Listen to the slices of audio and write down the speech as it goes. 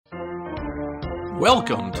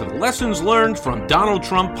Welcome to the Lessons Learned from Donald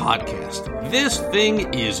Trump podcast. This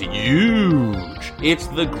thing is huge. It's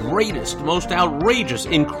the greatest, most outrageous,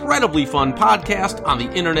 incredibly fun podcast on the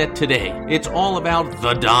internet today. It's all about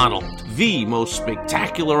the Donald, the most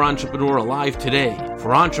spectacular entrepreneur alive today,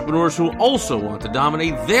 for entrepreneurs who also want to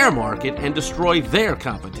dominate their market and destroy their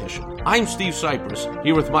competition. I'm Steve Cypress,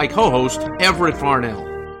 here with my co-host, Everett Farnell.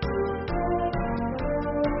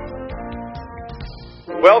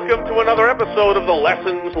 Welcome to another episode of the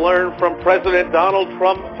Lessons Learned from President Donald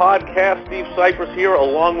Trump podcast. Steve Cypress here,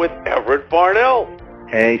 along with Everett Farnell.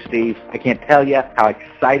 Hey, Steve. I can't tell you how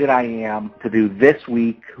excited I am to do this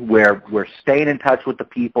week where we're staying in touch with the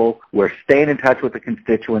people, we're staying in touch with the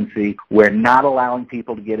constituency, we're not allowing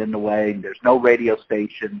people to get in the way, there's no radio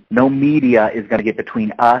station, no media is going to get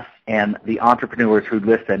between us and the entrepreneurs who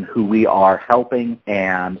listen, who we are helping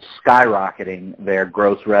and skyrocketing their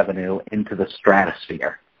gross revenue into the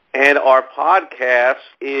stratosphere. And our podcast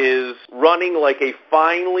is running like a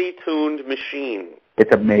finely tuned machine.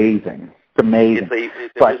 It's amazing. It's amazing.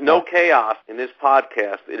 There's no chaos in this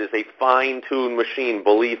podcast. It is a fine-tuned machine,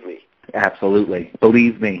 believe me. Absolutely.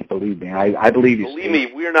 Believe me. I believe you, Believe me,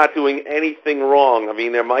 we're not doing anything wrong. I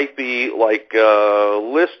mean, there might be,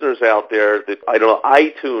 listeners out there that, I don't know,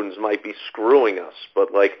 iTunes might be screwing us, but,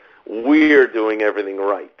 we're doing everything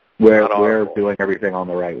right. We're doing everything on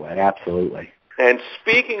the right way. Absolutely. And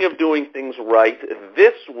speaking of doing things right,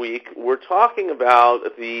 this week we're talking about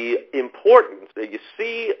the importance that you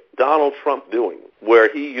see Donald Trump doing,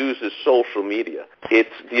 where he uses social media. It's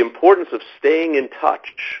the importance of staying in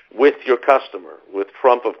touch with your customer. With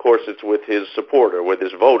Trump, of course, it's with his supporter, with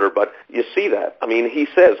his voter, but you see that. I mean, he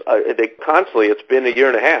says it's been a year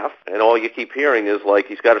and a half, and all you keep hearing is,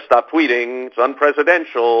 he's got to stop tweeting, it's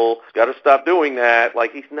unpresidential, he's got to stop doing that.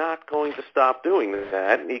 He's not going to stop doing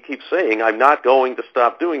that, and he keeps saying, I'm not going to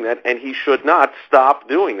stop doing that, and he should not stop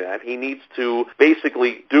doing that. He needs to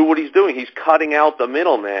basically do what he's doing. He's cutting out the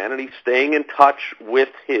middleman, and he's staying in touch with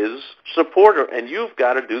his supporter, and you've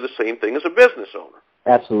got to do the same thing as a business owner.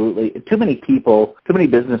 Absolutely. Too many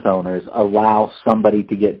business owners allow somebody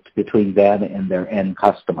to get between them and their end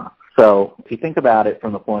customer. So if you think about it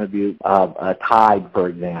from the point of view of Tide, for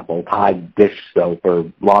example, Tide dish soap or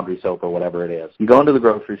laundry soap or whatever it is, you go into the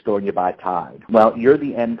grocery store and you buy Tide. Well, you're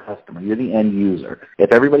the end customer. You're the end user.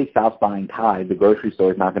 If everybody stops buying Tide, the grocery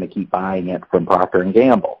store is not going to keep buying it from Procter &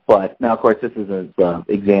 Gamble. But now, of course, this is an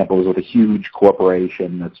example with a huge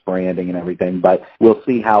corporation that's branding and everything, but we'll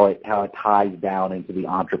see how it ties down into the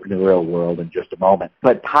entrepreneurial world in just a moment.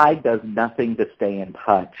 But Tide does nothing to stay in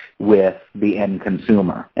touch with the end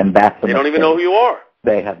consumer, and they don't even know who you are.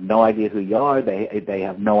 They have no idea who you are. They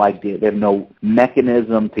have no idea. They have no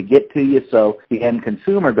mechanism to get to you. So the end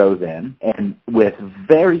consumer goes in, and with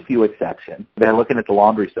very few exceptions, they're looking at the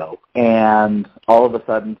laundry soap, and all of a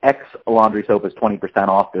sudden, X laundry soap is 20%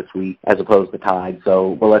 off this week as opposed to Tide.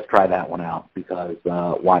 So, let's try that one out because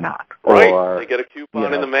why not? Right. Or they get a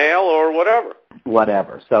coupon in the mail or whatever.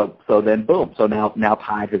 Whatever. So then, boom. So now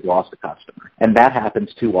Tide has lost a customer, and that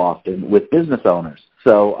happens too often with business owners.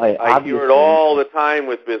 So I hear it all the time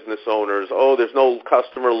with business owners. Oh, there's no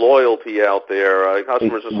customer loyalty out there.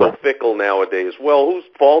 Customers are so fickle nowadays. Well, whose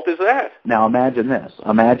fault is that? Now imagine this.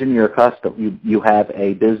 Imagine you're a customer. You have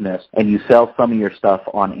a business and you sell some of your stuff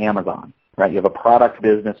on Amazon. Right? You have a product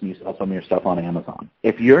business and you sell some of your stuff on Amazon.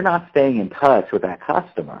 If you're not staying in touch with that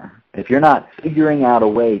customer, if you're not figuring out a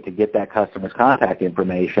way to get that customer's contact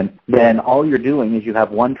information, then all you're doing is you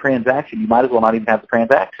have one transaction. You might as well not even have the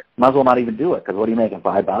transaction. You might as well not even do it, because what are you making,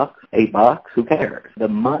 $5, $8? Who cares? The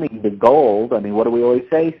money, the gold, what do we always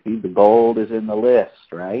say, Steve? The gold is in the list,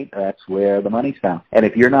 right? That's where the money's found. And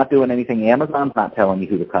if you're not doing anything, Amazon's not telling you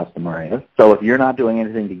who the customer is. So if you're not doing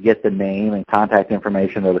anything to get the name and contact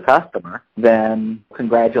information of the customer, then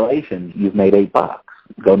congratulations, you've made $8.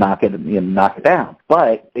 Go knock it down.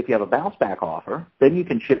 But if you have a bounce back offer, then you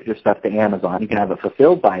can ship your stuff to Amazon. You can have it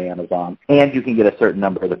fulfilled by Amazon, and you can get a certain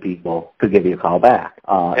number of the people to give you a call back.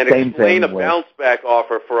 And explain a bounce back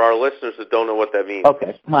offer for our listeners that don't know what that means.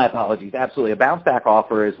 Okay, my apologies. Absolutely, a bounce back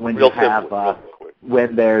offer is when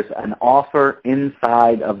when there's an offer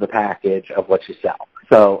inside of the package of what you sell.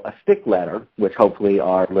 So a stick letter, which hopefully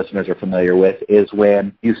our listeners are familiar with, is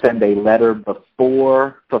when you send a letter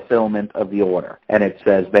before fulfillment of the order. And it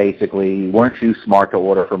says basically, weren't you smart to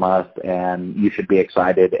order from us, and you should be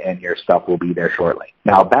excited and your stuff will be there shortly.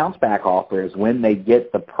 Now, a bounce back offer is when they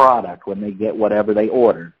get the product, when they get whatever they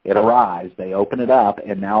ordered, it arrives, they open it up,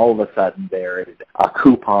 and now all of a sudden there is a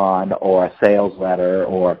coupon or a sales letter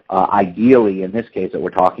or ideally, in this case that we're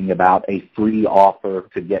talking about, a free offer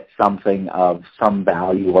to get something of some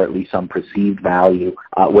value or at least some perceived value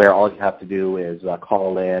where all you have to do is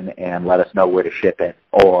call in and let us know where to ship it,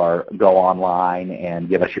 or go online and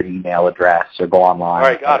give us your email address, or go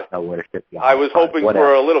online and let us know where to ship the item. I was hoping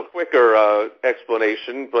for a little quicker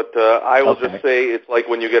explanation, but I will just say it's like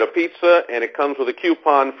when you get a pizza and it comes with a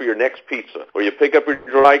coupon for your next pizza, or you pick up your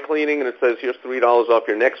dry cleaning and it says here's $3 off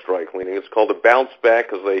your next dry cleaning. It's called a bounce back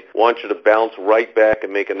because they want you to bounce right back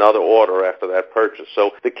and make another order after that purchase.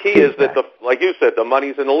 So the key is that, like you said, the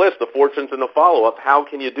money's in the list, the fortune's in the follow-up. How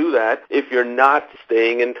can you do that if you're not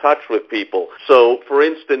staying in touch with people? So, for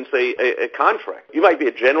instance, a contract. You might be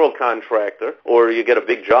a general contractor, or you get a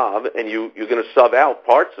big job and you're going to sub out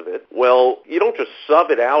parts of it. Well, you don't just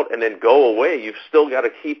sub it out and then go away. You've still got to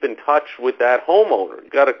keep in touch with that homeowner.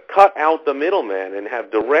 You've got to cut out the middleman and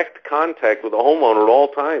have direct contact with the homeowner at all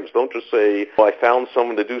times. Don't just say, well, I found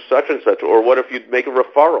someone to do such and such. Or what if you make a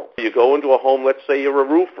referral? You go into a home, let's say you're a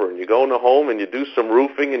roofer, and you go in a home and you do some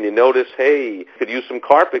roofing and you notice, hey, could use some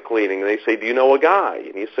carpet cleaning. And they say, do you know a guy?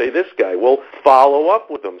 And you say, this guy. Well, follow up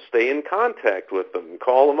with them. Stay in contact with them.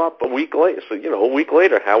 Call them up a week later. So, a week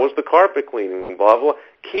later, how was the carpet cleaning? Blah, blah.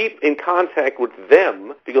 Keep in contact with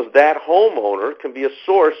them, because that homeowner can be a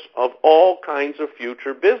source of all kinds of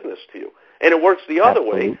future business to you. And it works the other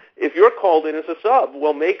way. If you're called in as a sub,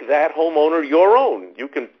 well, make that homeowner your own. You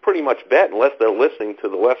can pretty much bet, unless they're listening to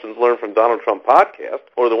the Lessons Learned from Donald Trump podcast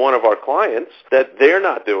or the one of our clients, that they're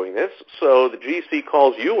not doing this. So the GC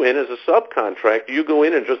calls you in as a subcontractor. You go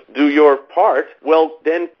in and just do your part. Well,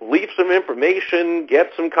 then leave some information, get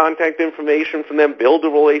some contact information from them, build a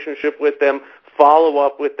relationship with them, follow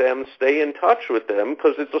up with them, stay in touch with them,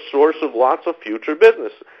 because it's a source of lots of future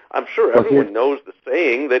business. I'm sure everyone knows the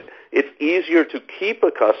saying that it's easier to keep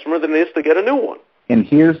a customer than it is to get a new one. And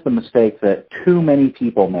here's the mistake that too many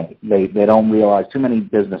people make. They don't realize, too many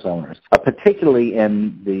business owners, particularly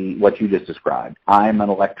in what you just described. I'm an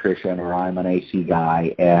electrician or I'm an AC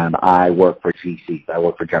guy, and I work for GCs. I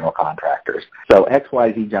work for general contractors. So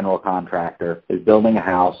XYZ general contractor is building a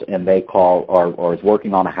house, and they call, or is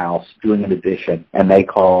working on a house, doing an addition, and they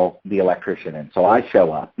call the electrician in. So I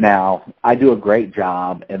show up. Now, I do a great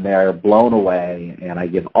job, and they're blown away, and I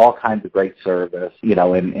give all kinds of great service,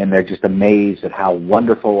 and they're just amazed at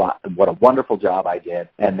what a wonderful job I did.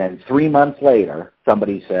 And then 3 months later,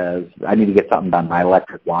 somebody says, I need to get something done. My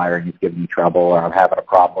electric wiring is giving me trouble, or I'm having a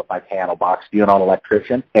problem with my panel box. Do you know an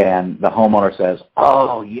electrician? And the homeowner says,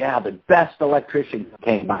 oh, yeah, the best electrician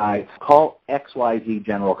came by. Call XYZ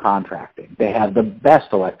General Contracting. They have the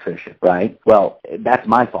best electrician, right? Well, that's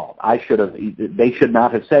my fault. They should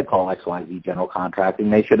not have said call XYZ General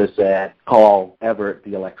Contracting. They should have said call Everett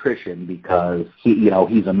the electrician, because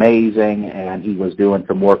he's amazing, and he was doing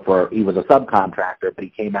some work he was a subcontractor, but he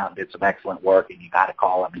came out and did some excellent work, and you got to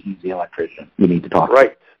call him. He's the electrician you need to talk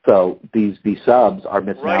to. So these subs are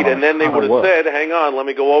missing out. Right, and then they would have said, hang on, let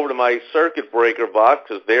me go over to my circuit breaker box,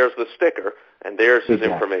 because there's the sticker, and there's his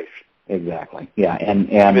information. Exactly. Yeah, and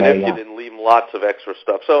even if you didn't leave them lots of extra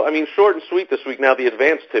stuff. So, short and sweet this week. Now, the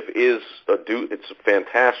advanced tip is it's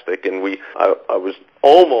fantastic, and I was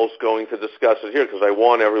almost going to discuss it here because I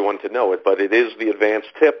want everyone to know it, but it is the advanced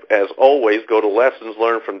tip. As always, go to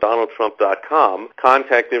lessonslearnedfromdonaldtrump.com.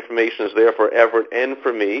 Contact information is there for Everett and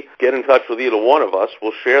for me. Get in touch with either one of us.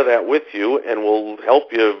 We'll share that with you, and we'll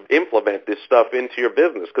help you implement this stuff into your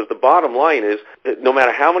business, because the bottom line is, no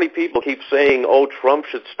matter how many people keep saying, oh, Trump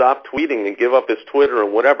should stop tweeting and give up his Twitter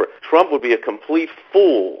and whatever, Trump would be a complete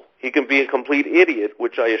fool. He can be a complete idiot,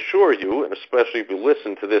 which I assure you, and especially if you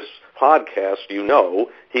listen to this podcast, he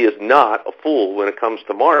is not a fool when it comes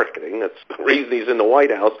to marketing. That's the reason he's in the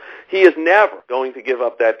White House. He is never going to give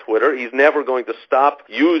up that Twitter. He's never going to stop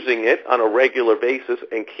using it on a regular basis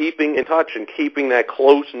and keeping in touch and keeping that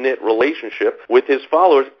close-knit relationship with his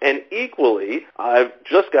followers. And equally, I've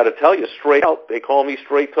just got to tell you straight out, they call me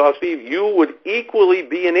Straight Talk Steve, you would equally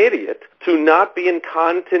be an idiot to not be in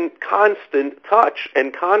constant touch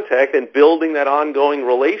and contact and building that ongoing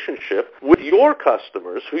relationship with your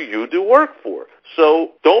customers who you do work for.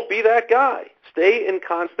 So don't be that guy. Stay in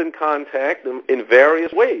constant contact in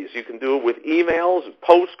various ways. You can do it with emails,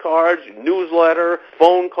 postcards, newsletter,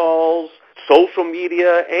 phone calls, social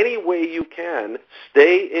media, any way you can,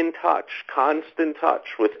 stay in touch, constant touch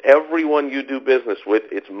with everyone you do business with.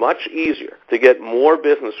 It's much easier to get more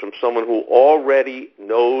business from someone who already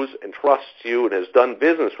knows and trusts you and has done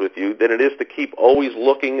business with you than it is to keep always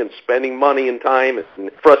looking and spending money and time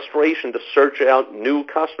and frustration to search out new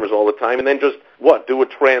customers all the time and then just, do a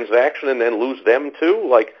transaction and then lose them too?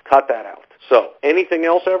 Cut that out. So, anything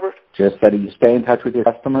else, Everett? Just that you stay in touch with your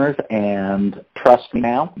customers, and trust me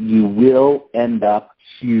now, you will end up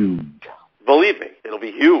huge. Believe me, it'll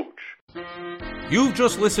be huge. You've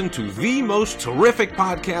just listened to the most terrific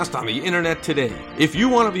podcast on the internet today. If you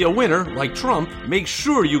want to be a winner like Trump, make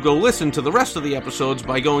sure you go listen to the rest of the episodes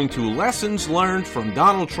by going to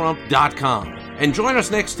lessonslearnedfromdonaldtrump.com. And join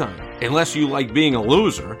us next time. Unless you like being a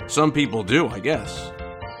loser. Some people do, I guess.